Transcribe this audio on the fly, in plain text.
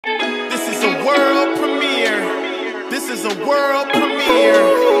This is a world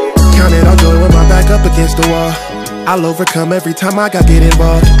premiere. Count it all joy with my back up against the wall. I'll overcome every time I got get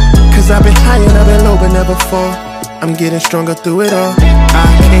involved. Cause I've been high and I've been low but never fall. I'm getting stronger through it all.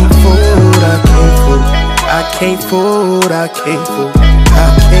 I can't fold, I can't fold. I can't fold, I can't fold.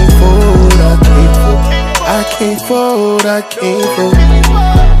 I can't fold, I can't fold. I can't fold, I can't fold.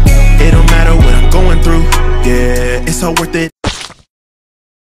 It don't matter what I'm going through. Yeah, it's all worth it.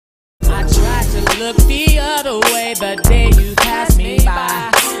 I tried to look the other way, but then you passed me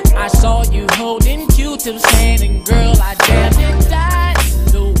by. I saw you holding Q-tips, saying, and girl, I damn near died.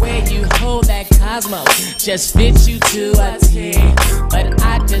 The way you hold that Cosmo just fits you to a T. But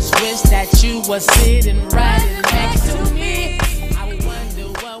I just wish that you were sitting right next to me. I wonder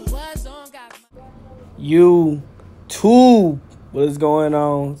what was on God. YouTube, what is going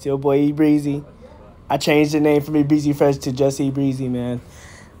on? It's your boy E Breezy. I changed the name from E Breezy Fresh to just E Breezy, man.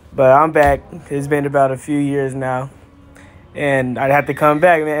 But I'm back. It's been about a few years now. And I had to come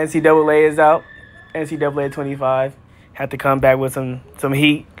back, man. NCAA is out. NCAA 25. Had to come back with some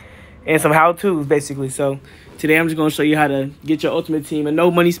heat and some how-tos, basically. So today I'm just going to show you how to get your ultimate team, a no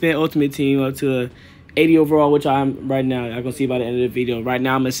money spent ultimate team up to 80 overall, which I'm right now. You're going to see by the end of the video. Right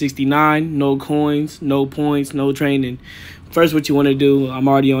now I'm at 69. No coins, no points, no training. First, what you want to do, I'm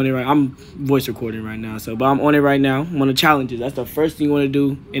already on it right. I'm voice recording right now, but I'm on it right now. I'm on the challenges. That's the first thing you want to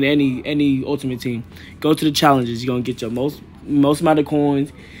do in any ultimate team. Go to the challenges. You're gonna get your most amount of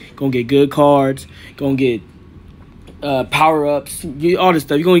coins. Gonna get good cards. Gonna get power ups. Get all the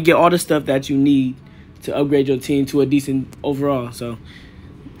stuff. You're gonna get all the stuff that you need to upgrade your team to a decent overall. So,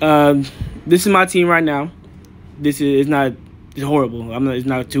 this is my team right now. This is it's horrible. It's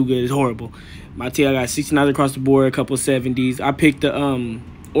not too good. It's horrible. My team, I got 69 across the board, a couple 70s. I picked the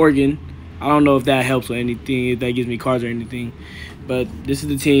Oregon. I don't know if that helps or anything, if that gives me cards or anything. But this is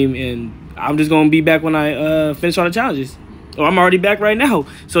the team, and I'm just going to be back when I finish all the challenges. Or I'm already back right now.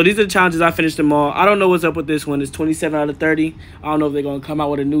 So these are the challenges. I finished them all. I don't know what's up with this one. It's 27 out of 30. I don't know if they're going to come out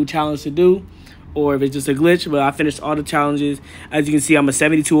with a new challenge to do or if it's just a glitch, but I finished all the challenges. As you can see, I'm a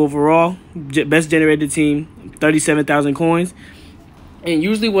 72 overall, best generated team, 37,000 coins. And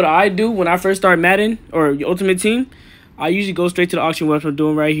usually what I do when I first start Madden or Ultimate Team, I usually go straight to the auction, what I'm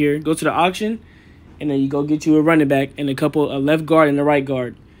doing right here. Go to the auction, and then you go get you a running back and a left guard and a right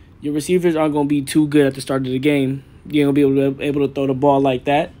guard. Your receivers aren't going to be too good at the start of the game. You're going to be able to throw the ball like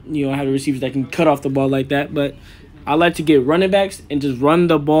that. You don't have the receivers that can cut off the ball like that. But I like to get running backs and just run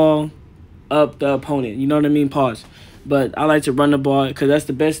the ball up the opponent. You know what I mean? Pause. But I like to run the ball because that's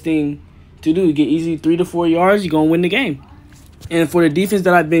the best thing to do. You get easy 3 to 4 yards, you're going to win the game. And for the defense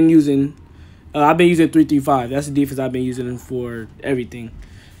that I've been using 3-3-5. That's the defense I've been using for everything.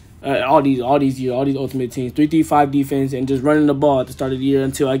 All these ultimate teams, 3-3-5 defense, and just running the ball at the start of the year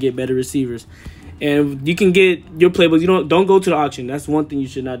until I get better receivers. And you can get your playbooks. You don't go to the auction. That's one thing you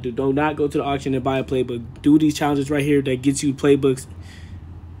should not do. Do not go to the auction and buy a playbook. Do these challenges right here that gets you playbooks,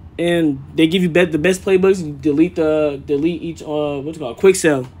 and they give you the best playbooks. You delete each what's it called, quick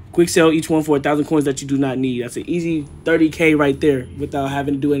sell. Quick sell each one for 1,000 coins that you do not need. That's an easy 30K right there without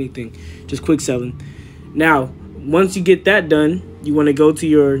having to do anything. Just quick selling. Now, once you get that done, you want to go to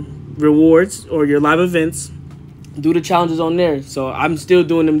your rewards or your live events. Do the challenges on there. So I'm still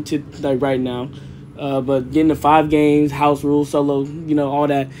doing them to like right now. But getting the 5 games, house rules, solo, all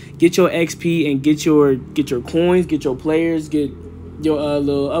that. Get your XP and get your coins, get your players, get your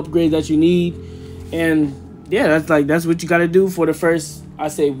little upgrades that you need. And yeah, that's what you got to do for the first, I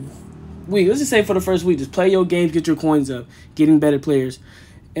say, week. Let's just say for the first week, just play your games, get your coins up, getting better players,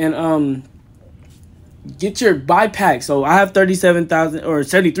 and get your buy pack. So I have 37,000 or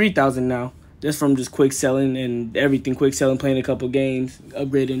 73,000 now, just from just quick selling and everything. Quick selling, playing a couple games,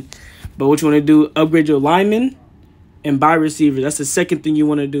 upgrading. But what you want to do, upgrade your linemen and buy receivers. That's the second thing you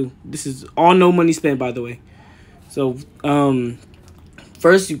want to do. This is all no money spent, by the way. So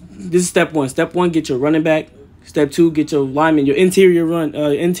first, this is step 1. Step 1, get your running back. Step 2, get your lineman, your interior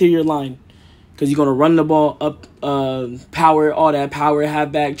line, because you're gonna run the ball up, power, all that power,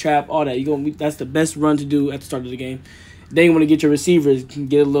 halfback, trap, all that. That's the best run to do at the start of the game. Then you want to get your receivers,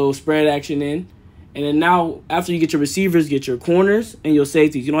 get a little spread action in, and then now after you get your receivers, get your corners and your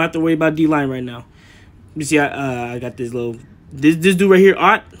safeties. You don't have to worry about D-line right now. You see, I got this little this dude right here,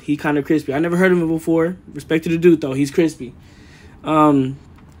 Art. He kind of crispy. I never heard of him before. Respect to the dude though, he's crispy.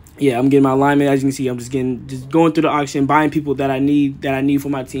 Yeah, I'm getting my alignment. As you can see, I'm just going through the auction, buying people that I need for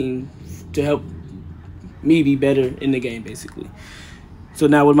my team to help me be better in the game, basically. So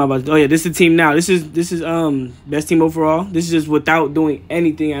now what am I about to do? Oh yeah, this is the team now. This is best team overall. This is just without doing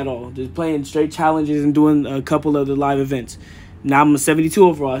anything at all. Just playing straight challenges and doing a couple of the live events. Now I'm a 72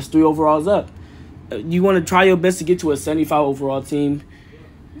 overall. It's 3 overalls up. you want to try your best to get to a 75 overall team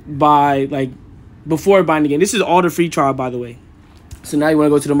by before buying the game. This is all the free trial, by the way. So now you want to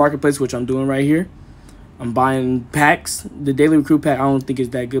go to the marketplace, which I'm doing right here. I'm buying packs. The daily recruit pack I don't think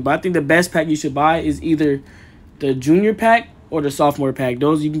is that good, but I think the best pack you should buy is either the junior pack or the sophomore pack.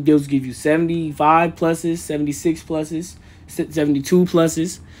 Those give you 75 pluses, 76 pluses, 72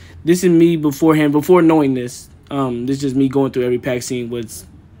 pluses. This is me beforehand, before knowing this. This is just me going through every pack, seeing what's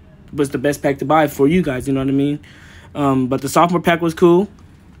the best pack to buy for you guys. You know what I mean? But the sophomore pack was cool.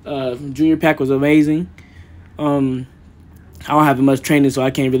 Junior pack was amazing. I don't have much training, so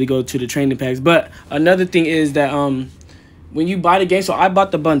I can't really go to the training packs. But another thing is that when you buy the game, so I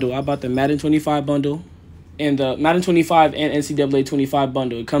bought the bundle. I bought the Madden 25 bundle and the Madden 25 and NCAA 25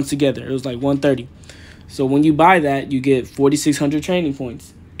 bundle. It comes together. It was like $130. So when you buy that, you get 4,600 training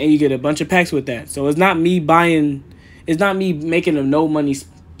points, and you get a bunch of packs with that. So it's not me buying. It's not me making a no money.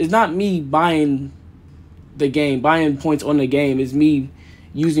 It's not me buying the game, buying points on the game. It's me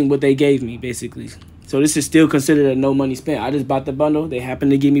using what they gave me, basically. So this is still considered a no money spent. I just bought the bundle. They happen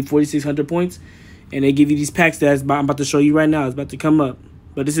to give me 4,600 points, and they give you these packs that I'm about to show you right now. It's about to come up.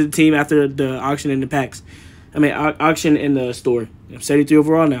 But this is the team after the auction and the packs. I mean, auction in the store. I'm 73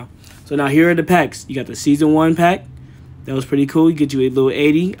 overall now. So now here are the packs. You got the season 1 pack. That was pretty cool. You get you a little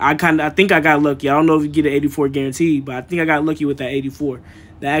 80. I think I got lucky. I don't know if you get an 84 guaranteed, but I think I got lucky with that 84.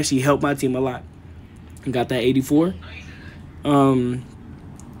 That actually helped my team a lot. I got that 84.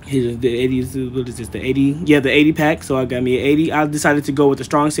 Here's the 80. What is this? The 80. Yeah, the 80 pack. So I got me an 80. I decided to go with the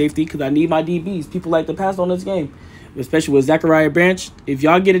strong safety because I need my DBs. People like to pass on this game, especially with Zachariah Branch. If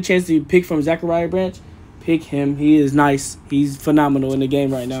y'all get a chance to pick from Zachariah Branch, pick him. He is nice. He's phenomenal in the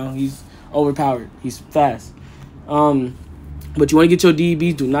game right now. He's overpowered. He's fast. But you want to get your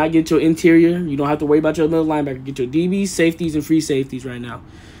DBs. Do not get your interior. You don't have to worry about your middle linebacker. Get your DBs, safeties, and free safeties right now.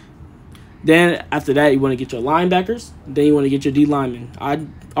 Then after that, you want to get your linebackers. Then you want to get your D linemen. I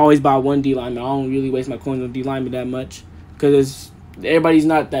always buy one D lineman. I don't really waste my coins on D linemen that much because everybody's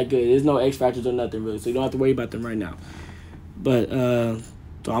not that good. There's no X factors or nothing really, so you don't have to worry about them right now. But so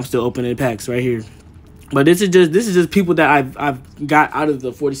I'm still opening packs right here. But this is just people that I've got out of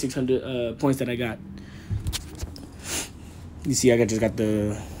the 4,600 points that I got. You see, I just got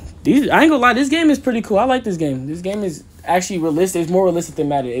these. I ain't gonna lie, this game is pretty cool. I like this game. This game is actually realistic. It's more realistic than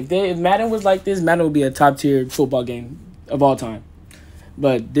Madden. If Madden was like this, Madden would be a top tier football game of all time.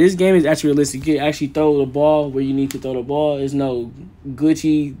 But this game is actually realistic. You can actually throw the ball where you need to throw the ball. There's no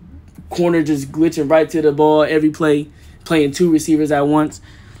glitchy corner just glitching right to the ball every play, playing 2 receivers at once.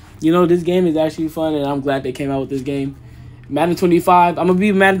 You know, this game is actually fun, and I'm glad they came out with this game. Madden 25, I'm going to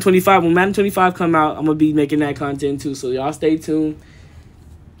be Madden 25. When Madden 25 come out, I'm going to be making that content too, so y'all stay tuned.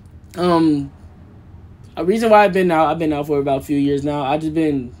 A reason why I've been out for about a few years now. I just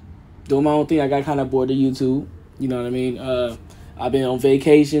been doing my own thing. I got kind of bored of YouTube. You know what I mean? I've been on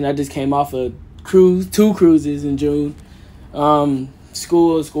vacation. I just came off a cruise, 2 cruises in June.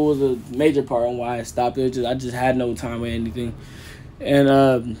 School was a major part on why I stopped. I just had no time or anything.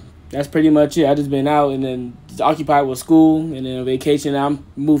 And that's pretty much it. I just been out and then occupied with school and then on vacation. I'm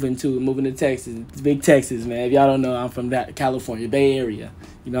moving to Texas. It's big Texas, man. If y'all don't know, I'm from that California, Bay Area.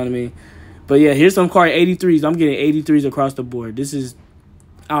 You know what I mean? But yeah, here's some card 83s. I'm getting 83s across the board. This is,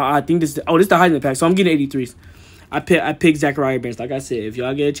 I think this is the Heisman pack. So I'm getting 83s. I picked Zachariah Branch. Like I said, if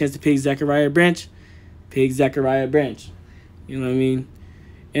y'all get a chance to pick Zachariah Branch, pick Zachariah Branch. You know what I mean?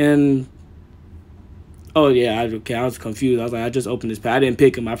 And oh yeah, I was confused. I was like, I just opened this pack. I didn't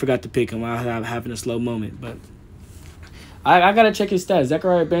pick him. I forgot to pick him. I was having a slow moment, but I gotta check his stats.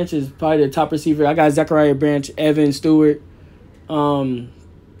 Zachariah Branch is probably the top receiver. I got Zachariah Branch, Evan Stewart. Who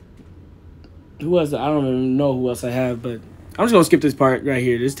else? I don't even know who else I have, but I'm just gonna skip this part right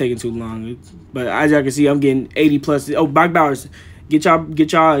here. This is taking too long. But as y'all can see, I'm getting 80 plus. Oh, Brock Bowers, get y'all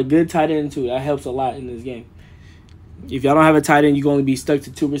a good tight end too. That helps a lot in this game. If y'all don't have a tight end, you can only be stuck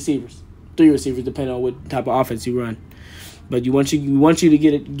to 2 receivers, 3 receivers, depending on what type of offense you run. But you want you to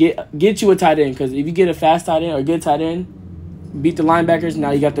get you a tight end, because if you get a fast tight end or a good tight end, beat the linebackers.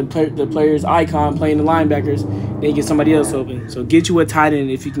 Now you got the player's icon playing the linebackers. Then you get somebody else open. So get you a tight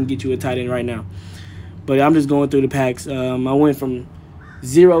end if you can get you a tight end right now. But I'm just going through the packs. I went from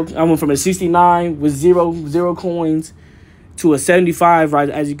a 69 with zero coins to a 75. Right,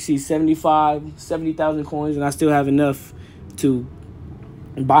 as you can see, 70,000 coins, and I still have enough to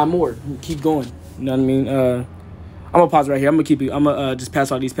buy more. Keep going. You know what I mean? I'm gonna pause right here. I'm gonna just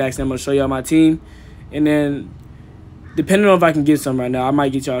pass all these packs, and I'm gonna show y'all my team, and then depending on if I can get some right now, I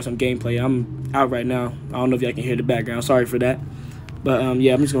might get y'all some gameplay. I'm out right now. I don't know if y'all can hear the background. Sorry for that. But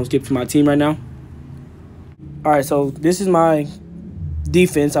yeah, I'm just gonna skip to my team right now. All right, so this is my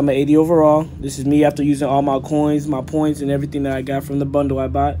Defense, I'm an 80 overall. This is me after using all my coins, my points, and everything that I got from the bundle I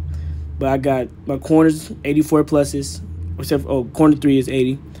bought. But I got my corners, 84 pluses. Except corner 3 is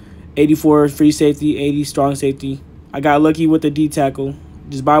 80. 84 free safety, 80 strong safety. I got lucky with the D tackle.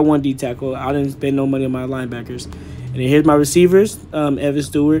 Just buy one D tackle. I didn't spend no money on my linebackers. And then here's my receivers, Evan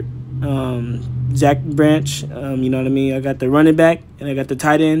Stewart, Zach Branch, you know what I mean? I got the running back, and I got the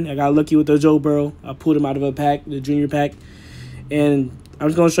tight end. I got lucky with the Joe Burrow. I pulled him out of a pack, the junior pack. And I'm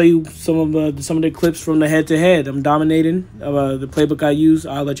just going to show you some of the clips from the head-to-head. I'm dominating the playbook I use.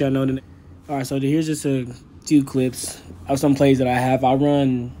 I'll let y'all know. All right, so here's just a few clips of some plays that I have. I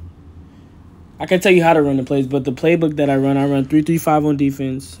can tell you how to run the plays, but the playbook that I run 3-3-5 on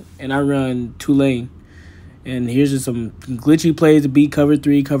defense, and I run two-lane. And here's just some glitchy plays to beat cover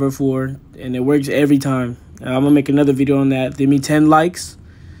 3, cover 4, and it works every time. I'm going to make another video on that. Give me 10 likes.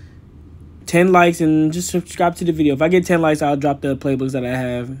 10 likes and just subscribe to the video. If I get 10 likes, I'll drop the playbooks that I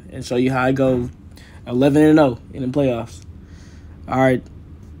have and show you how I go 11-0 in the playoffs. All right.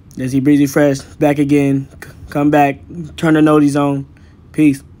 Let's see Breezy Fresh back again. Come back. Turn the noties on.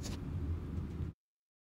 Peace.